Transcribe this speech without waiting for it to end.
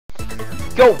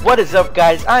Yo, what is up,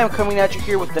 guys? I am coming at you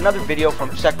here with another video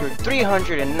from sector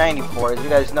 394. As you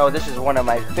guys know, this is one of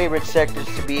my favorite sectors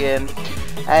to be in.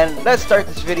 And let's start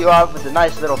this video off with a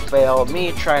nice little fail.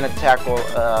 Me trying to tackle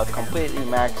completely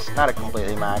max, not a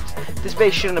completely max. This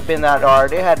base shouldn't have been that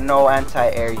hard. It had no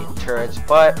anti-air turrets,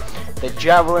 but the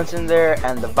javelins in there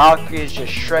and the Valkyries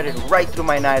just shredded right through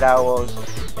my night owls.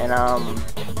 And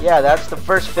yeah, that's the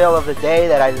first fail of the day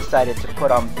that I decided to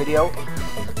put on video.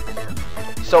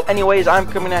 So anyways, I'm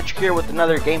coming at you here with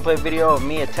another gameplay video of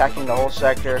me attacking the whole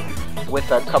sector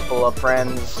with a couple of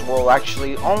friends. Well,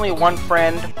 actually, only one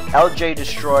friend, LJ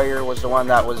Destroyer, was the one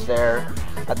that was there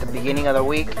at the beginning of the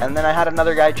week. And then I had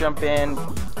another guy jump in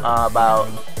about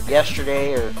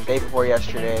yesterday or day before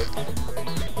yesterday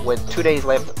with 2 days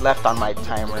left on my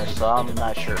timer. So I'm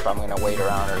not sure if I'm going to wait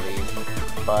around or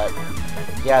leave. But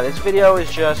yeah, this video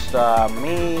is just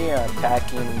me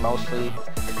attacking mostly.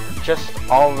 Just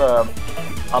all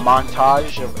a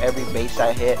montage of every base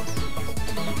I hit.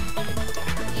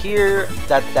 Here,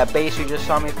 that base you just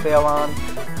saw me fail on,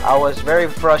 I was very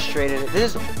frustrated.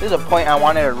 This is a point I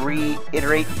wanted to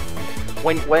reiterate.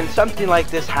 When something like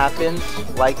this happens,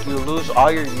 like you lose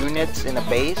all your units in a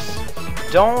base,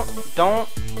 don't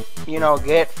you know,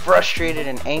 get frustrated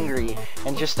and angry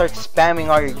and just start spamming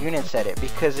all your units at it,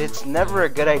 because it's never a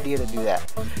good idea to do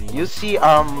that. You see,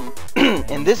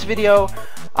 in this video,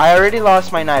 I already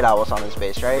lost my night owls on this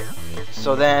base, right?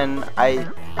 So then I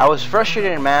was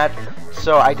frustrated and mad,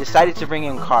 so I decided to bring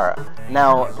in Kara.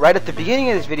 Now, right at the beginning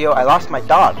of this video, I lost my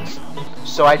dogs,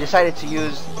 so I decided to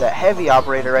use the heavy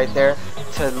operator right there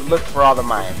to look for all the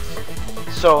mines.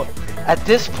 So at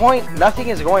this point, nothing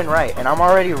is going right, and I'm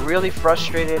already really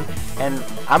frustrated, and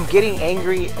I'm getting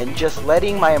angry and just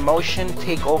letting my emotion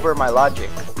take over my logic.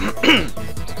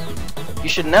 You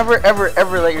should never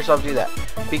ever let yourself do that,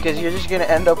 because you're just gonna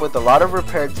end up with a lot of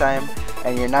repair time,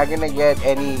 and you're not gonna get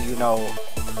any, you know,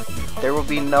 there will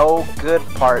be no good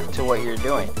part to what you're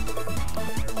doing.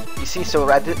 You see, so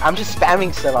I'm just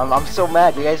spamming stuff. I'm so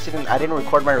mad. You guys I didn't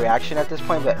record my reaction at this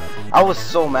point, but I was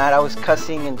so mad. I was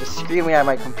cussing and just screaming at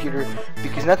my computer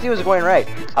because nothing was going right.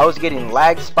 I was getting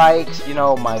lag spikes, you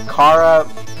know, my Kara,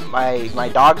 my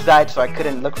dogs died, so I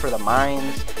couldn't look for the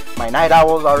mines. My night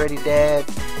owl was already dead.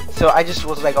 So I just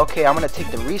was like, okay, I'm gonna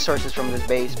take the resources from this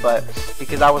base, but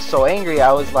because I was so angry,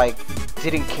 I was like,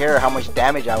 didn't care how much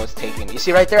damage I was taking. You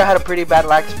see right there, I had a pretty bad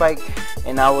lag spike,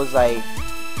 and I was like,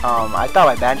 I thought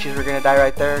my banshees were gonna die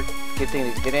right there. Good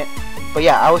thing they didn't. But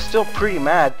yeah, I was still pretty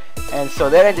mad, and so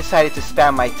then I decided to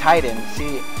spam my Titan.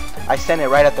 See, I sent it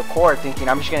right at the core, thinking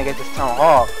I'm just gonna get this town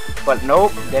hall, but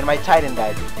nope. Then my Titan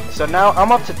died. So now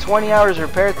I'm up to 20 hours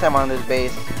repair time on this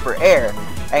base for air.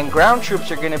 And ground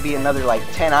troops are going to be another like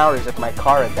 10 hours if my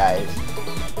Kara dies.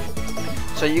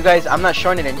 So you guys, I'm not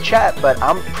showing it in chat, but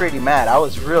I'm pretty mad. I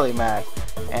was really mad.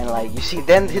 And like, you see,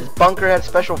 then his bunker had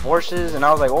special forces, and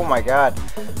I was like, oh my god.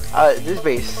 This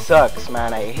base sucks,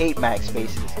 man. I hate max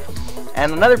bases.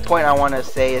 And another point I want to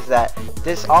say is that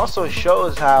this also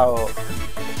shows how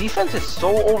defense is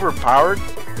so overpowered.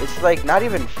 It's like not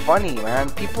even funny, man.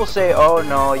 People say, oh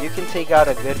no, you can take out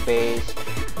a good base,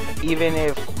 even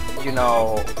if, you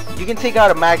know, you can take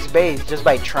out a max base just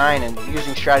by trying and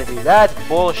using strategy. That's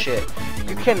bullshit.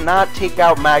 You cannot take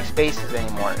out max bases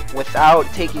anymore without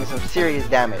taking some serious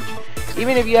damage.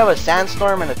 Even if you have a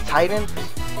sandstorm and a Titan,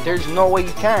 there's no way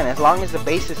you can. As long as the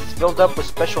base is filled up with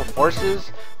special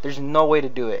forces, there's no way to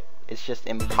do it. It's just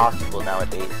impossible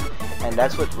nowadays, and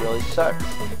that's what really sucks.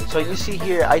 So you see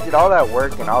here, I did all that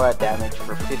work and all that damage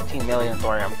for 15 million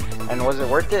thorium, and was it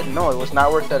worth it? No, it was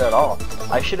not worth it at all.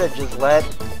 I should have just let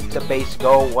the base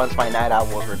go once my night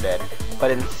owls were dead,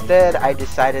 but instead I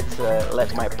decided to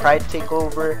let my pride take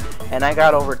over, and I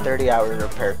got over 30 hours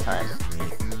repair time.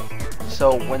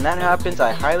 So when that happens,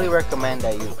 I highly recommend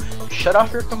that you shut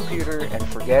off your computer and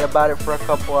forget about it for a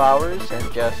couple hours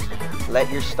and just let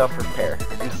your stuff repair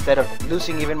instead of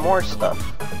losing even more stuff.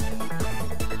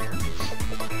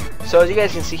 So as you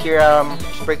guys can see here, I'm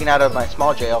just breaking out of my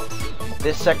small jail.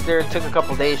 This sector took a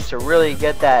couple days to really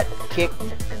get that kick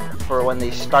for when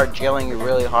they start jailing you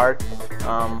really hard.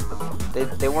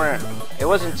 It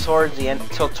wasn't towards the end,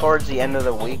 till towards the end of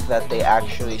the week that they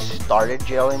actually started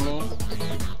jailing me,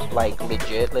 like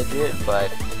legit, but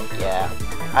yeah,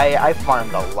 I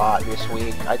farmed a lot this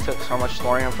week. I took so much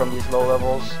thorium from these low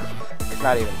levels, it's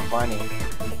not even funny.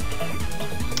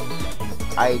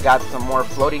 I got some more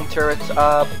floating turrets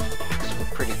up.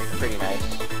 It's pretty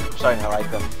nice. I'm starting to like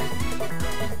them.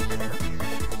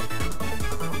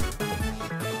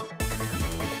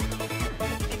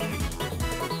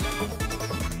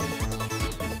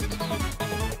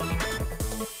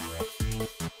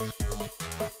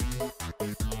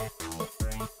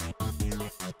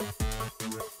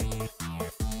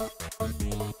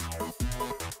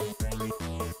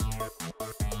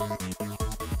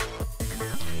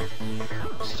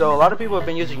 So a lot of people have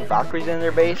been using Valkyries in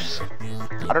their base.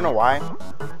 I don't know why.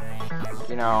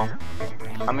 You know,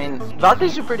 I mean,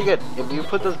 Valkyries are pretty good. If you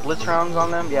put those blitz rounds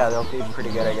on them, yeah, they'll be pretty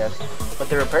good, I guess. But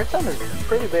the repair time is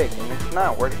pretty big, and it's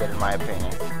not worth it in my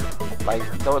opinion. Like,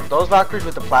 those Valkyries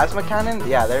with the plasma cannon,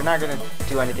 yeah, they're not gonna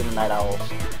do anything to Night Owls.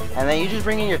 And then you just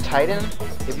bring in your Titan.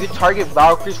 If you target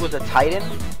Valkyries with a Titan,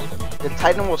 the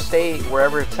Titan will stay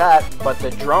wherever it's at, but the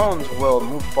drones will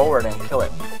move forward and kill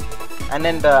it. And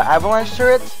then the Avalanche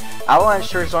turrets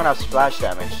don't have splash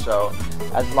damage, so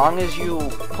as long as you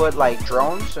put like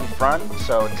drones in front,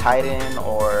 so Titan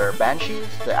or Banshees,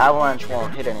 the Avalanche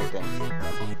won't hit anything,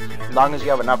 as long as you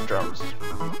have enough drones.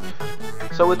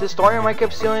 So with this Thorium I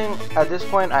kept stealing, at this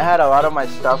point I had a lot of my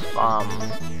stuff,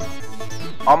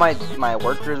 all my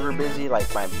workers were busy,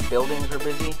 like my buildings were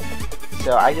busy,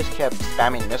 so I just kept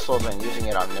spamming missiles and using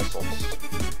it on missiles.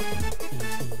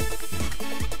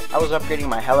 I was upgrading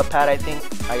my helipad, I think.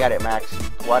 I got it maxed.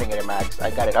 Well, I didn't get it maxed.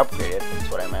 I got it upgraded, that's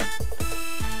what I meant.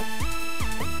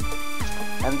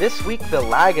 And this week the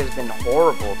lag has been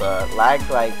horrible. The lag,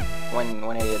 like, when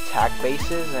I attack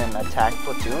bases and attack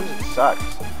platoons, it sucks.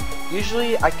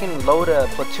 Usually I can load a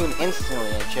platoon instantly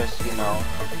and just, you know,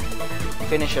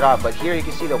 finish it off. But here you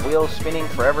can see the wheels spinning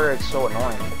forever. It's so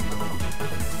annoying.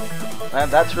 And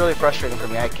that's really frustrating for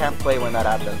me. I can't play when that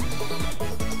happens.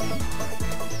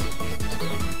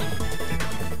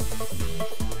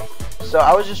 So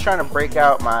I was just trying to break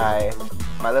out my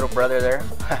little brother there.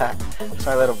 It's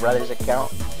my little brother's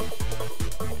account.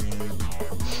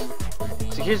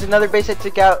 So here's another base I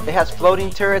took out. It has floating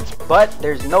turrets, but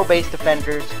there's no base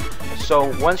defenders.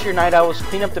 So once your Night Owls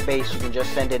clean up the base, you can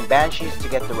just send in Banshees to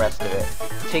get the rest of it.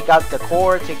 Take out the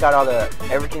core, take out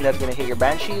everything that's gonna hit your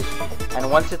Banshees,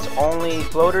 and once it's only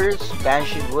floaters,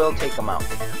 Banshees will take them out.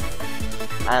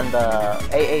 And the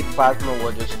AA Plasma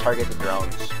will just target the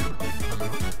drones.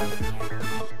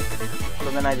 So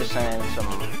then I just sent in some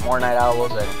more Night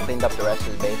Owls and cleaned up the rest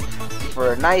of the base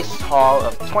for a nice haul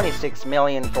of 26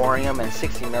 million thorium and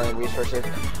 60 million resources.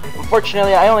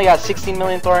 Unfortunately, I only got 16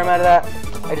 million thorium out of that.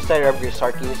 I decided to upgrade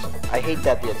Sarkis. I hate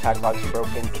that the attack log's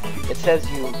broken. It says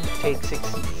you take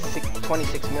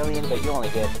 26 million, but you only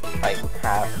get like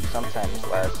half, sometimes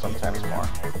less, sometimes more.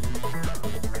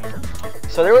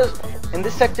 So in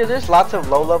this sector, there's lots of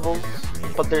low levels,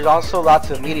 but there's also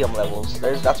lots of medium levels.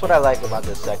 That's what I like about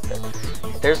this sector.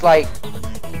 There's like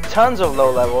tons of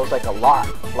low levels, like a lot,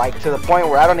 like to the point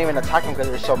where I don't even attack them because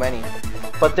there's so many.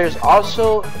 But there's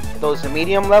also those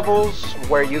medium levels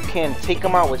where you can take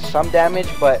them out with some damage,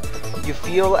 but you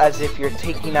feel as if you're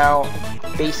taking out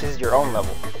bases your own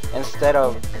level, instead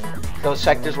of those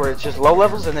sectors where it's just low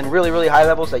levels and then really, really high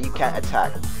levels that you can't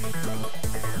attack.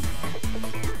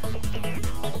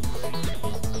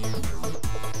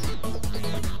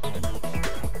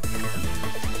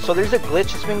 So there's a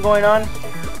glitch that's been going on.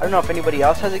 I don't know if anybody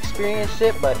else has experienced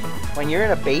it, but when you're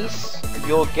in a base,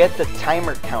 you'll get the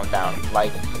timer countdown,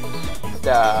 like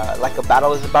a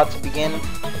battle is about to begin.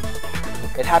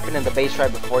 It happened in the base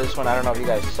right before this one. I don't know if you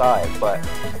guys saw it, but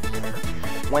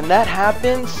when that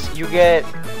happens, you get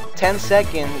 10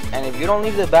 seconds, and if you don't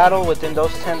leave the battle within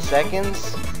those 10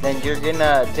 seconds, then you're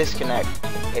gonna disconnect.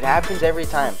 It happens every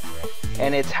time,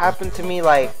 and it's happened to me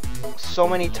like so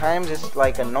many times. It's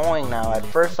like annoying now. At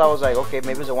first I was like, okay,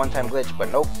 maybe it's a one-time glitch,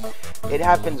 but nope, it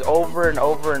happens over and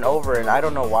over and over, and I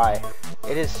don't know why.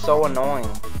 It is so annoying.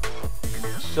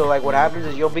 So like what happens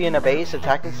is you'll be in a base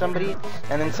attacking somebody,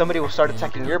 and then somebody will start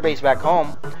attacking your base back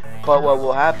home, but what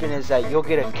will happen is that you'll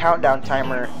get a countdown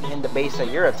timer in the base that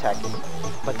you're attacking.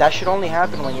 But that should only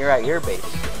happen when you're at your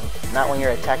base, not when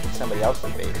you're attacking somebody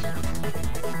else's base.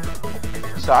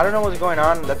 So I don't know what's going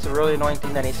on. That's a really annoying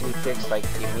thing that needs to be fixed like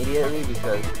immediately,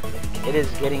 because it is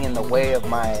getting in the way of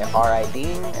my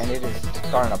RIDing, and it is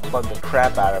starting to bug the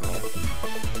crap out of me.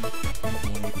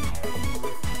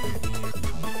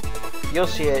 You'll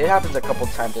see it. It happens a couple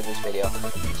times in this video.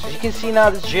 So you can see now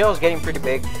this jail is getting pretty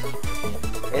big.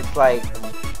 It's like,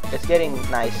 it's getting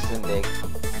nice and big.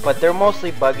 But they're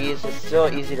mostly buggies. It's still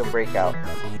easy to break out.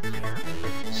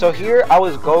 So here I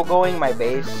was go-going my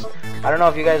base. I don't know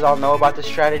if you guys all know about this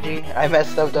strategy. I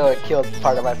messed up though. It killed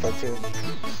part of my platoon.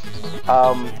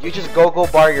 You just go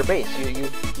bar your base.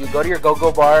 You go to your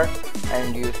go bar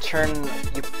and you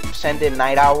send in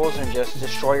Night Owls and just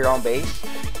destroy your own base.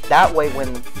 That way,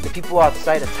 when the people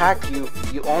outside attack you,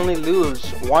 you only lose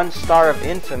 1 star of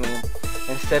infamy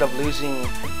instead of losing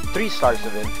 3 stars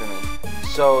of infamy.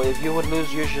 So if you would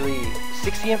lose usually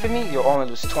 60 infamy, you'll only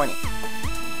lose 20.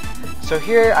 So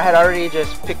here I had already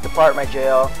just picked apart my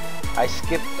jail. I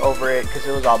skipped over it because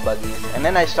it was all buggies, and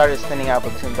then I started sending out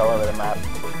platoons all over the map.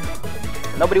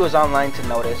 Nobody was online to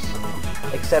notice,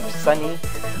 except Sunny.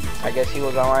 I guess he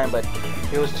was online, but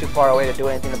he was too far away to do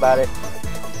anything about it.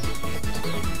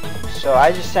 So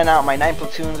I just sent out my 9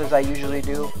 platoons as I usually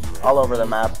do, all over the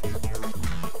map.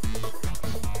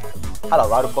 Had a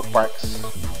lot of bookmarks.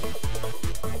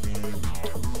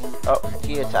 Oh,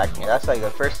 he attacked me. That's like the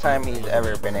first time he's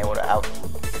ever been able to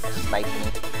out-snipe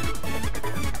me.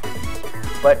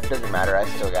 But doesn't matter, I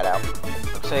still got out.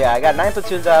 So yeah, I got 9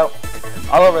 platoons out,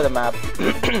 all over the map.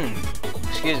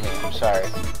 Excuse me, I'm sorry.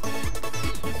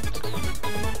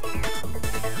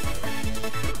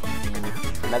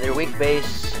 Another weak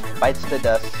base, bites the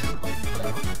dust.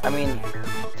 I mean,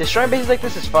 destroying bases like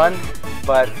this is fun,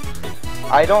 but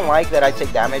I don't like that I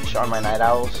take damage on my Night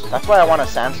Owls. That's why I want a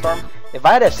Sandstorm. If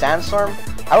I had a Sandstorm,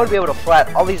 I would be able to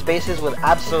flat all these bases with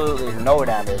absolutely no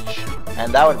damage,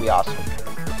 and that would be awesome.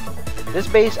 This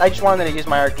base, I just wanted to use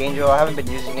my Archangel. I haven't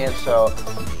been using it, so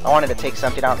I wanted to take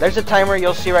something out. There's a timer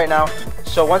you'll see right now.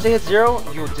 So once it hits 0,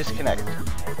 you disconnect.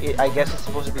 I guess it's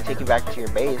supposed to be taken back to your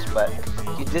base, but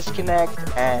you disconnect,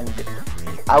 and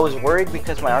I was worried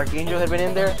because my Archangel had been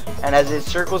in there, and as it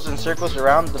circles and circles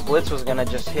around, the Blitz was gonna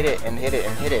just hit it and hit it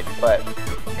and hit it. But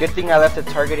good thing I left it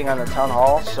targeting on the Town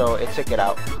Hall, so it took it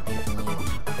out.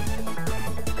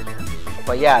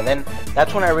 But yeah, then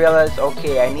that's when I realized,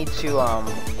 okay, I need to,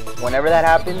 whenever that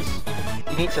happens,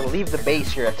 you need to leave the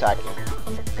base you're attacking.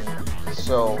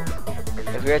 So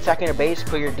if you're attacking a base,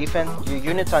 put your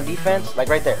units on defense, like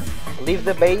right there. Leave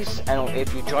the base, and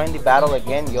if you join the battle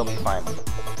again, you'll be fine.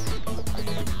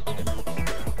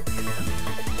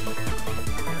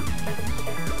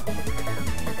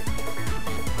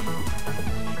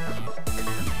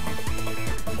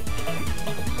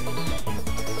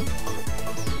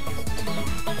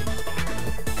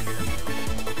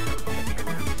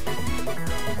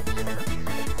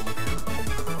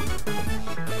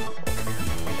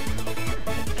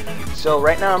 So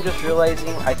right now I'm just realizing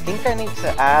I think I need to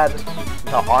add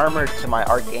the armor to my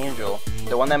Archangel,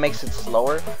 the one that makes it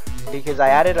slower, because I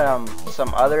added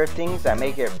some other things that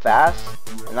make it fast,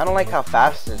 and I don't like how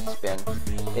fast it's been.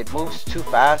 It moves too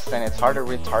fast and it's hard to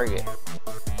retarget.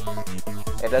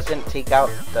 It doesn't take out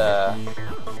the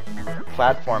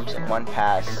platforms in one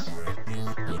pass.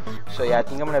 So yeah, I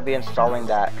think I'm going to be installing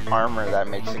that armor that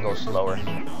makes it go slower.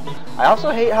 I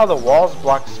also hate how the walls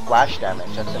block splash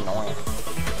damage. That's annoying.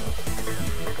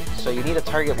 So you need to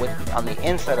target on the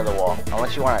inside of the wall,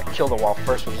 unless you want to kill the wall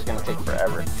first, which is going to take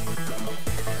forever.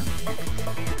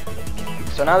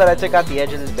 So now that I took out the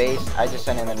edge of this base, I just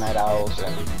sent in the Night Owls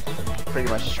and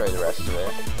pretty much destroyed the rest of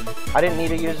it. I didn't need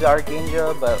to use the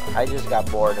Archangel, but I just got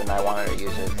bored and I wanted to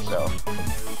use it, so.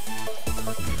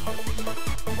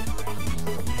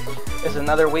 It's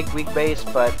another weak base,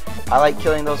 but I like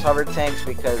killing those hover tanks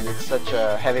because it's such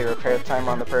a heavy repair time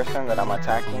on the person that I'm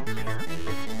attacking.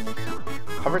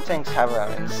 Hover tanks have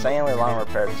an insanely long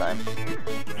repair time.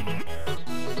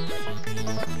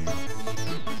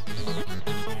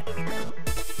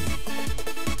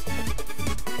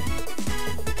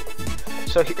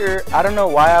 So here, I don't know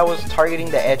why I was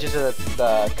targeting the edges of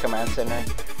the command center.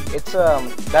 It's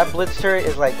that blitz turret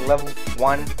is like level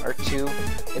 1 or 2.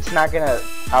 It's not gonna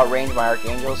outrange my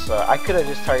Archangel, so I could have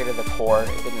just targeted the core.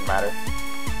 It didn't matter.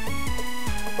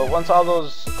 But once all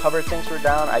those hover tanks were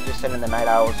down, I just sent in the Night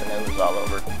Owls and it was all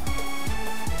over.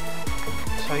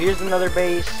 So here's another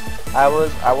base. I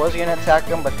was gonna attack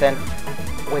them, but then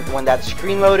when that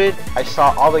screen loaded, I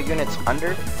saw all the units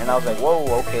under, and I was like, whoa,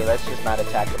 okay, let's just not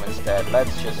attack them instead.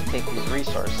 Let's just take these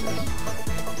resources.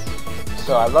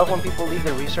 So I love when people leave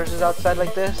their resources outside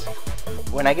like this.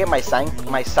 When I get my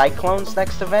Cyclones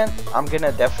next event, I'm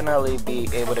gonna definitely be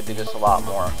able to do this a lot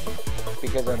more.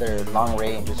 Because of their long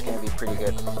range, it's gonna be pretty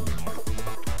good.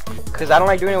 Because I don't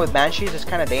like doing it with Banshees, it's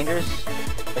kind of dangerous.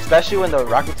 Especially when the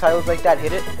rocket tiles like that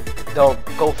hit it. They'll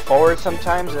go forward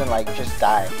sometimes and like just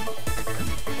die.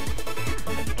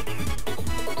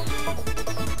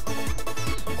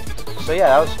 So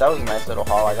yeah, that was a nice little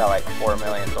haul. I got like 4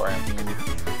 million for him.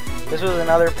 This was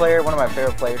another player, one of my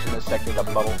favorite players in this sector, the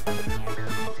Bubble.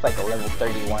 It's like a level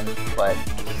 31, but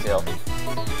still.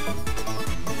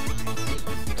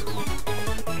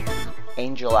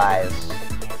 Angel Eyes.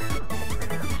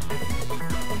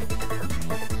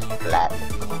 Flat.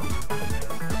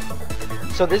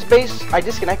 So this base, I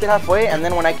disconnected halfway, and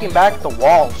then when I came back, the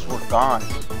walls were gone.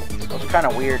 It was kind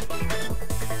of weird.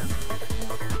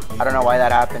 I don't know why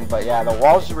that happened, but yeah, the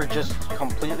walls were just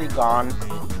completely gone.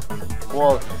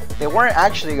 Well, they weren't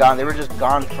actually gone, they were just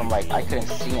gone from like, I couldn't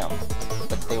see them.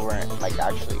 But they weren't like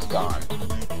actually gone.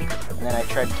 And then I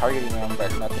tried targeting them,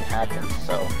 but nothing happened,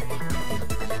 so.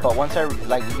 But once I,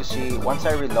 like you can see, once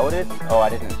I reloaded, oh I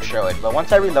didn't show it, but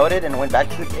once I reloaded and went back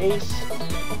to the base,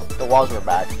 the walls were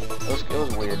back. It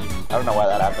was weird. I don't know why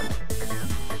that happened.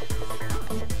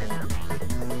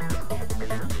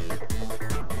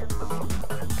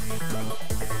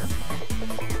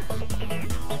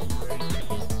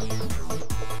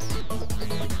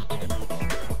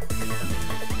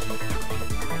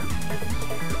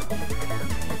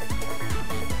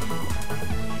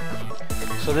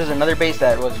 So there's another base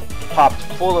that was popped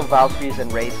full of Valkyries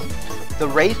and Wraiths. The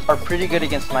Wraiths are pretty good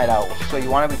against Night Owls, so you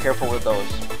want to be careful with those.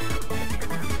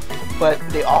 But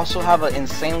they also have an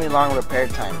insanely long repair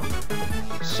time.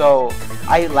 So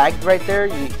I lagged right there.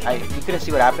 You couldn't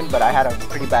see what happened, but I had a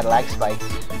pretty bad lag spike.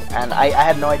 And I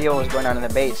had no idea what was going on in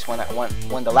the base.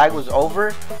 When the lag was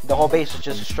over, the whole base was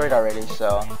just destroyed already.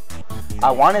 So I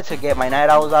wanted to get my Night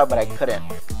Owls out, but I couldn't.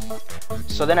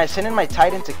 So then I sent in my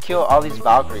Titan to kill all these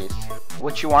Valkyries.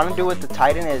 What you want to do with the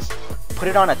Titan is put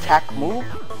it on attack move,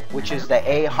 which is the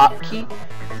A hotkey,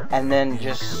 and then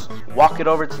just walk it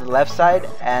over to the left side,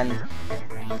 and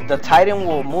the Titan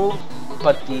will move,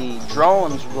 but the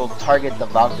drones will target the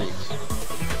Valkyries.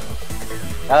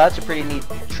 Now that's a pretty neat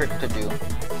trick to do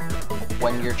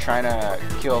when you're trying to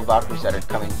kill Valkyries that are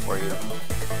coming for you.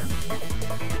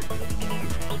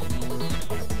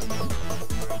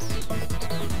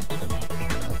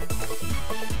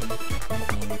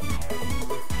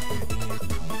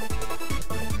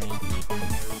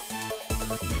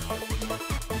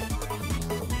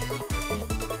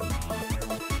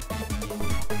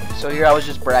 So here I was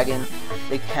just bragging,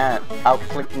 they can't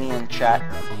outclick me in chat,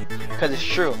 because it's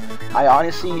true. I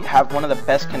honestly have one of the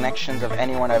best connections of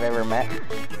anyone I've ever met,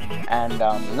 and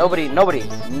nobody,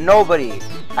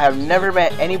 I have never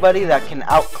met anybody that can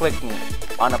outclick me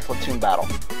on a platoon battle.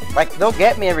 Like, they'll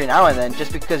get me every now and then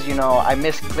just because, you know, I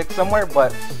misclick somewhere,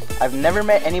 but I've never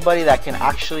met anybody that can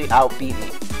actually outbeat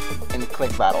me in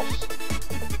click battles.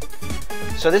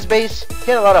 So this base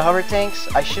hit a lot of hover tanks.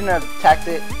 I shouldn't have attacked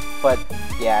it, but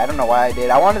yeah, I don't know why I did.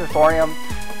 I wanted the thorium.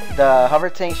 The hover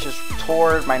tanks just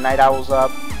tore my Night Owls up.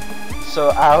 So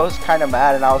I was kind of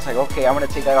mad, and I was like, okay, I'm going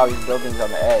to take out all these buildings on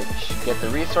the edge. Get the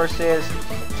resources,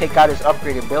 take out his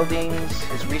upgraded buildings,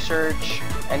 his research,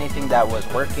 anything that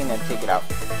was working, and take it out.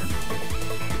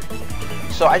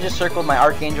 So I just circled my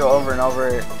Archangel over and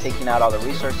over, taking out all the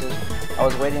resources. I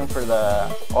was waiting for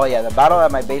the... Oh yeah, the battle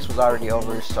at my base was already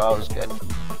over, so I was good.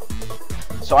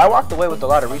 So I walked away with a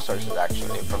lot of resources,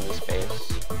 actually, from this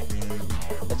base.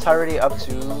 It's already up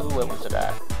to... What was it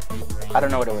at? I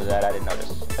don't know what it was at. I didn't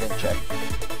notice. I didn't check.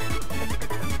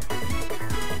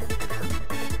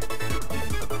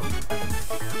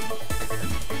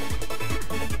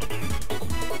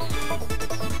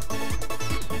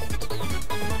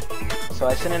 So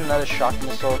I sent in another shock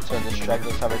missile to distract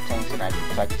those hover tanks, and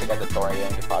so I could take out the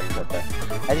thorium deposits right there.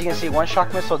 As you can see, one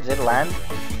shock missile did land,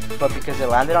 but because it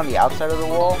landed on the outside of the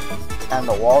wall and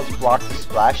the walls blocked the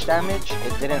splash damage,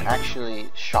 it didn't actually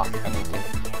shock anything,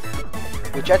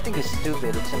 which I think is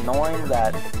stupid. It's annoying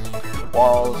that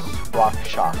walls block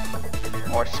shock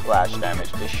or splash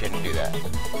damage. They shouldn't do that.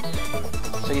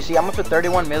 So you see, I'm up to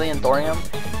 31 million thorium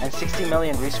and 60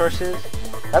 million resources.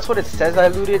 That's what it says I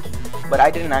looted, but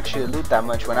I didn't actually loot that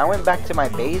much. When I went back to my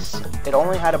base, it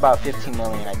only had about 15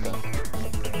 million, I think.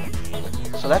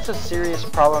 So that's a serious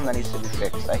problem that needs to be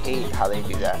fixed. I hate how they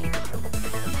do that.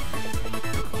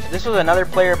 So this was another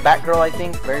player, Batgirl, I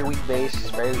think. Very weak base,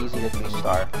 very easy to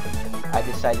 3-star. I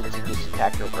decided to just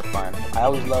attack her for fun. I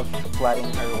always love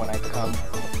flatting her when I come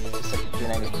to Sector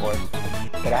 394,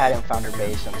 but I hadn't found her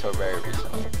base until very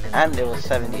recently. And it was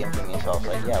 70 infamy, so I was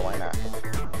like, yeah, why not?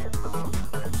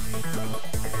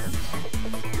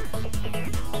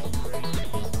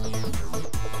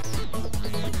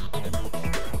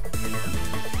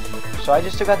 So I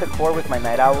just took out the core with my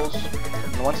Night Owls,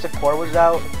 and once the core was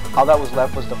out, all that was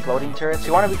left was the floating turrets.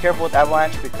 You want to be careful with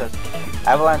Avalanche, because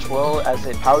Avalanche will, as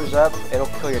it powers up, it'll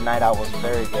kill your Night Owls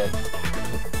very good.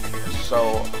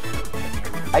 So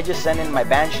I just sent in my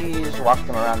Banshees, walked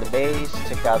them around the base,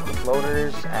 took out the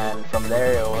floaters, and from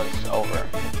there it was over.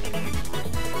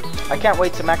 I can't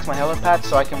wait to max my helipads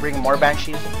so I can bring more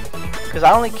Banshees, because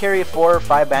I only carry 4 or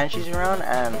 5 Banshees around,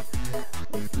 and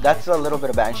that's a little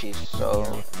bit of Banshees, so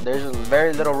there's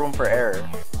very little room for error,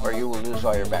 or you will lose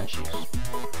all your Banshees.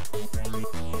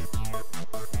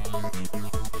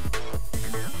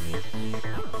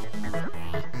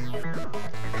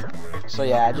 So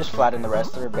yeah, I just flattened the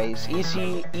rest of her base.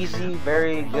 Easy,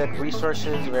 very good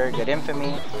resources, very good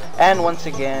infamy, and once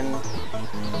again,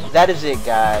 that is it,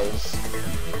 guys.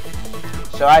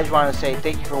 So I just want to say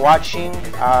thank you for watching.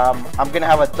 I'm gonna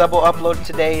have a double upload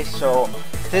today, so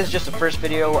this is just the first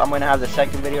video. I'm going to have the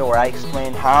second video where I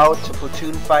explain how to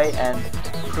platoon fight and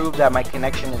prove that my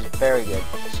connection is very good.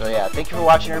 So yeah, thank you for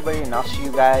watching everybody, and I'll see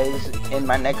you guys in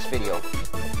my next video.